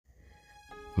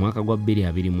mwaka gwa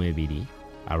 2022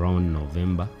 around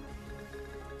November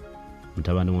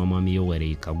mutabani wa mwami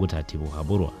Yoweri Kaguta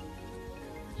Tibuhaburwa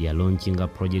ya launchinga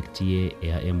project ye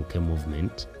ya MK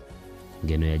movement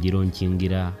ngeno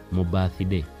yagironchingira mu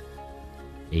birthday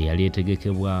eyali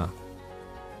etegekebwa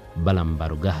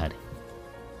Balambaro Gahari.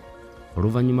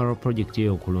 Oluvanyuma lwa project ye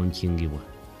okulonchingibwa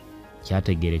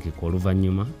kyategerekeka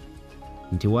oluvanyuma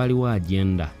nti waliwo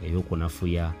agenda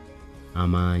ey'okunafuya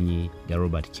amaanyi ga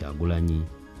Robert Kyagulanyi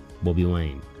Bobi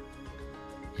Wine.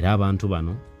 Era abantu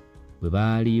bano bwe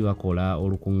baali bakola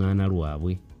olukuŋŋaana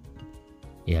lwabwe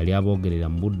eyali aboogerera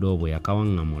mu budde obwo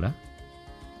yakawaŋŋamula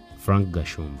Frank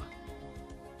Gashumba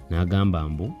n'agamba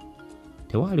mbu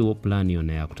tewaaliwo pulaani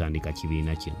yonna yakutandika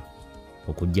kibiina kino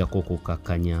okuggyako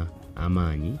okukkakkanya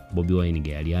amaanyi Bobi Wine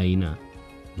ge yali ayina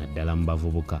naddala mu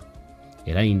bavubuka.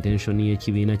 Era intention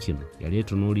y'ekibiina kino yali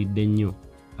etunuulidde nnyo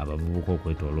abavubuka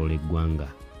okwetooloola eggwanga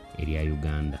erya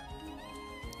Uganda.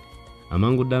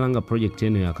 Amangu ddala nga project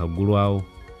eno yakaggulwawo,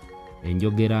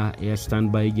 enjogera eya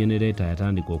standby generator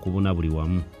yatandika okubuna buli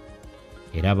wamu.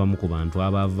 Era abamu ku bantu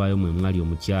abaavaayo mwe mwali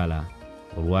omukyala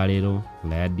olwaleero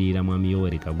nga yaddiira mwami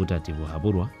Yoweri Kaguta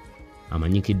Tibuhaburwa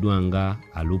amanyikiddwa nga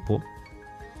Alupo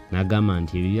n'agamba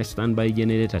nti ebyo bya standby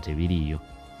generator tebiriiyo.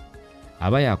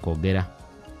 Aba yakoogera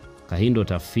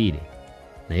Gen.Otafire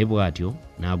naye bw'atyo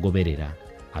n'agoberera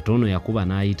ate ono yakuba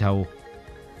n'ayitawo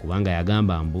kubanga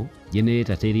yagamba mbu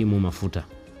generator teriimu mafuta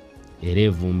era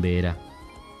evumbeera.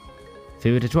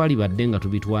 Ffe tetwali badde nga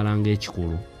tubitwala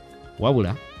ng'ekikulu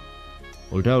wabula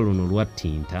olutalo luno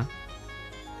lwattinta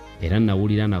era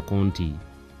nawulira nako nti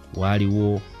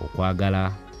waaliwo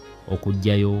okwagala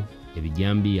okuggyayo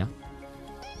ebijambiya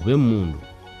oba emmundu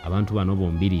abantu bano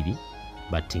bombiriri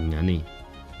battiŋŋane.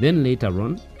 Then later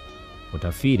on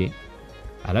Otafire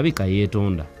alabika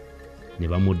yeetonda ne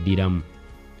bamuddiramu.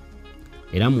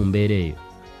 Era mu mbeera eyo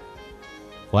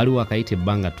waliwo akayita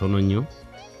ebbanga ttono nnyo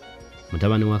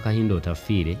mutabani wa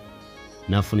Gen.Otafire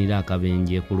n'afunira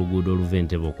akabenje ku luguudo oluva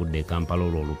Entebbe okudda e Kampala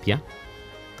olwo olupya.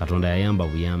 Katonda yayamba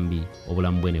buyambi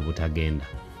obulamu bwe ne butagenda.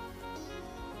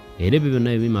 Era ebyo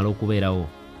byonna bimala okubeerawo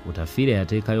Otafire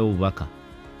yateekayo obubaka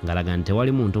ng'alaga nti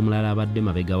tewali muntu omulala abadde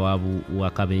mabega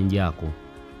w'akabenje ako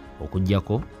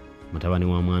okuggyako mutabani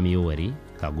wa mwami Yoweri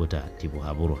Kaguta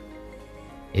Tibuhaburwa.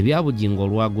 Ebya Bujingo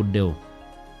olwaguddewo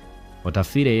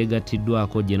Otafire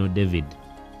yeegattiddwako Gen. David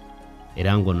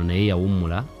era ng'ono naye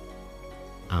yawummula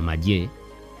amagye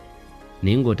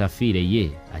naye ng'Otafire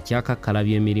ye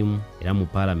akyakakkalabya emirimu era mu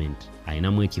Parliament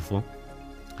ayinamu ekifo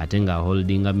ate nga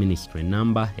holdinga ministry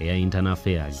number eya internal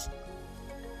affairs.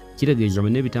 Kitegeeza bwe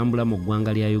nebitambula mu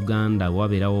ggwanga lya Uganda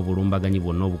wabeerawo obulumbaganyi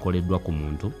bwonna obukoleddwa ku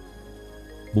muntu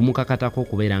bumukakatako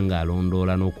okubeera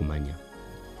ng'alondoola n'okumanya.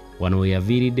 Wano we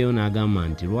yaviiriddeyo n'agamba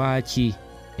nti lwaki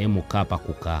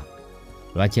emukapakuka,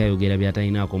 lwaki ayogera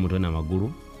by'atalinaako mutwe n'amagulu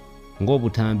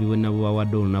ng'obutambi bwe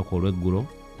nabubawadde olunaku olw'eggulo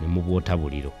ne mubwota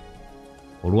buliro.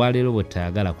 Olwaleero bwe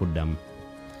tayagala kuddamu.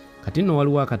 Kati nno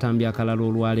waliwo akatambi akalala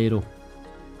olwaleero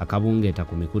akabungeeta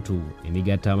ku mikutu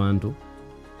emigatta abantu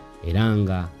era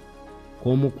nga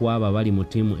k'omu ku abo abali mu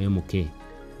ttiimu MK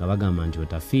nga bagamba nti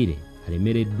Otafire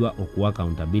alemereddwa okuwa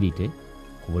accountability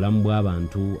ku bulamu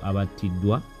bw'abantu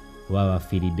abattiddwa oba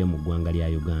abafiiridde mu ggwanga lya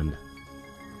Uganda.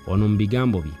 Ono mu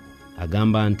bigambo bye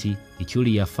agamba nti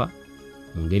Ichuli yafa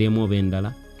mu ngeri emu oba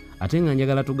endala ate nga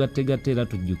njagala tugattegatte era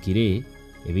tujjukire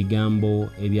ebigambo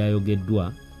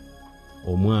ebyayogeddwa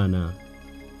omwana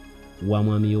wa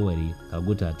mwami Yoweri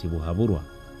Kaguta Tibuhaburwa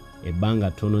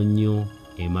ebbanga ttono nnyo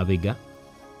emabega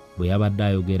bwe yabadde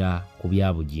ayogera ku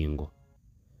bya Bujingo.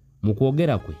 Mu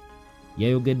kwogera kwe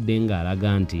yayogedde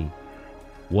ng'alaga nti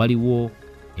waliwo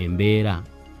embeera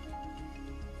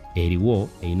eriwo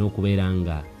erina okubeera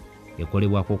nga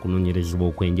ekolebwako okunoonyerezebwa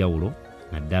okw'enjawulo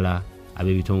naddala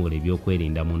ab'ebitongole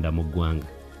ebyokwerinda munda mu ggwanga.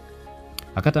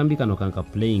 Akatambi kano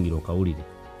kankapuleyingiro okawulire.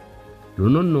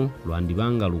 Luno nno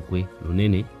lwandibanga lukwe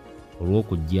lunene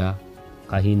olw'okujja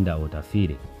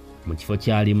Gen.Otafire mu kifo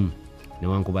kyalimu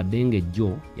newankubadde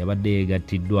ng'ejjo yabadde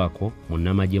yeegattiddwako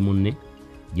munnamagye munne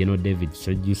Gen. David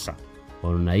Sejusa.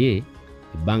 Ono naye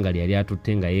ebbanga lyali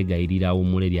atutte nga yeegayirira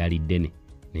awummule lyali ddene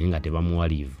naye nga tebamuwa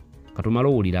liivu. Katumala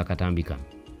owulira akatambi kano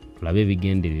tulabe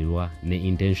ebigendererwa ne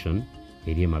intention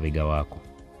eri emabega waako.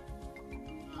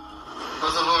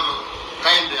 First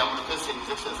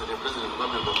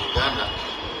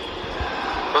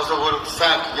of all, to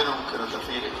thank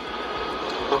Gen.Otafire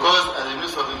because as the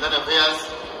Minister of Internal Affairs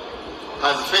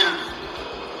has failed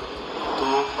to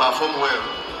perform well.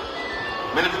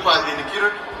 Many people have been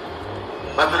killed,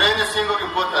 but not any single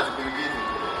report has been given.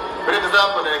 For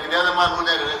example, like the other man who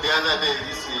died the other day,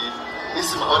 this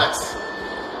Muhoozi,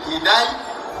 he died,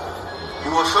 he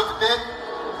was shot dead,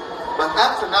 But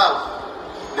up to now,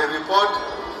 the report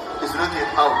is not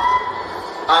yet out.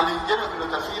 And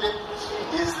Gen.Otafire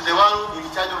is the one in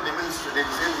charge of the ministry, the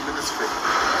ministry.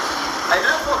 I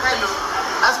therefore kind of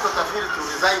ask Otafire to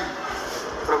resign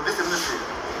from this ministry.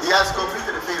 He has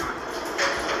completed the favor.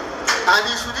 And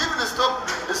he should even stop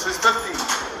disrespecting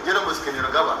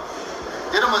Gen.Otafire.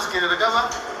 Gen.Otafire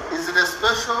is the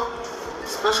special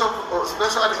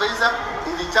advisor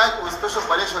in the charge of special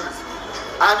operations.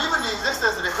 And even the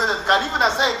Excellency the President can even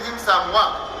assign him some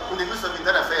work in the Ministry of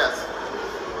Internal Affairs.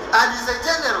 And he's a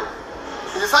general,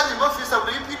 he's a sergeant officer of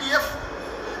the EPDF,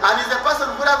 and he's a person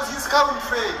who loves his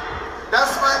country.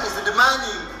 That's why he's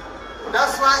demanding.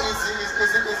 That's why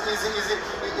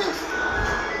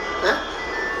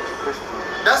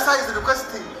that's why he's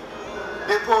requesting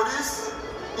the police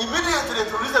immediately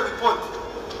to release the report.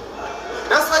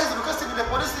 That's why he's requesting the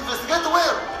police investigate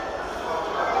well.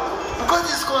 Because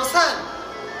he's concerned.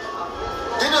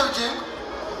 Bujingo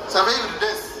survived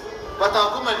death, but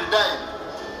our woman died.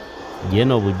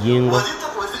 Bujingo. Was it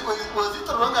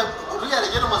wrong really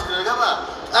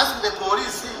asking the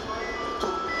police to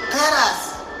tell us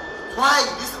why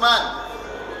this man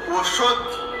was shot?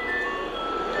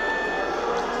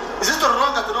 Is it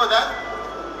wrong to know that?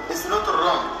 It's not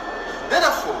wrong.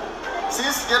 Therefore,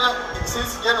 since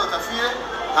Gen.Otafire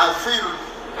has failed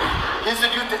his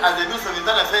duty as the Minister of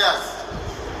Internal Affairs,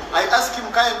 I ask him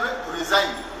kindly to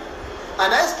resign. And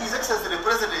I ask His Excellency the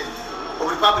President of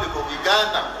the Republic of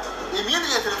Uganda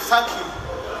immediately to sack him.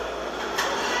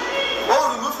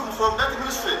 Or remove him from that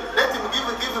ministry. Let him give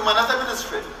him another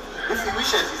ministry if he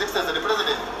wishes, His Excellency the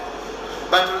President.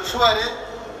 But surely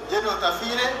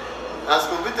Gen.Otafire has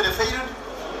completely failed,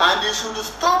 and he should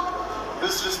stop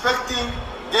disrespecting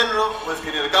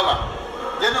Gen.Otafire.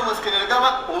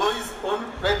 Gen.Otafire is on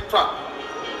right track.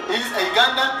 He is a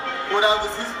Ugandan who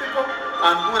loves his people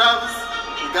and who loves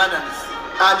Ugandans,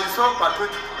 and he's so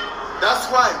patriotic. That's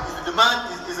why his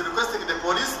demand is requesting the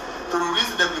police to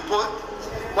release the report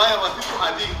why our people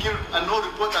are being killed, and no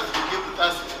report has been given to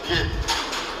us yet.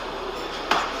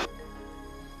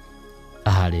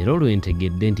 Leero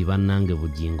lwentegedde nti bannange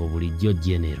Bujingo Bulijjo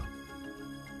Genero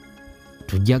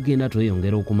tujja genda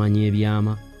tweyongera okumanya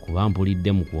ebyama, kuba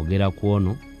mpulidde mu kwogera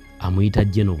kwono amuyita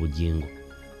Geno Bujingo.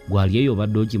 Gwali eyo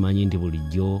badde okimanyi nti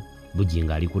bulijjo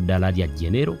Bujingo ali ku ddala lya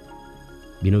Genero?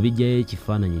 Bino bijjayo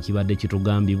ekifaananyi kibadde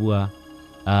kitugambibwa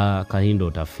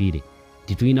Gen.Otafire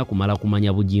titulina kumala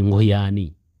kumanya Bujingo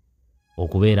yaani,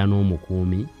 okubeera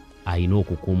n'omukuumi alina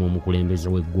okukuuma omukulembeze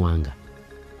w'eggwanga.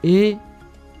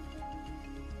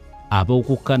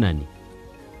 Ab'okukanani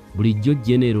bulijjo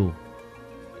Genero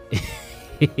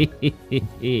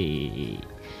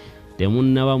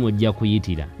temunnaba mujja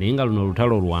kuyitira, naye nga luno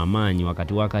olutalo lw'amaanyi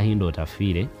wakati wa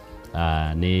Gen.Otafire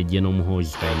ne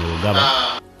Muhoozi Kainerugaba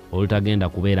olutagenda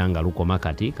kubeera nga lukoma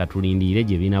kati. Katulindiire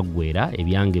gye binaggweera,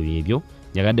 ebyange byebyo.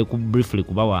 Njagadde ku briefly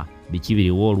kubawa biki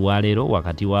biriwo olwaleero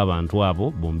wakati w'abantu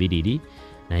abo bombiriri,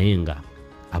 naye nga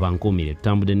abankuumire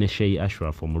tutambudde ne Sheikh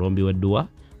Ashraf omulombi w'edduwa,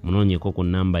 munoonyeko ku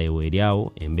nnamba yo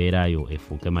eryawo embeera yo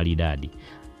efuuke malidaadi.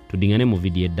 Tuddingane mu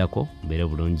vidiyo eddako, mbeere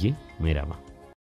bulungi, mweraba.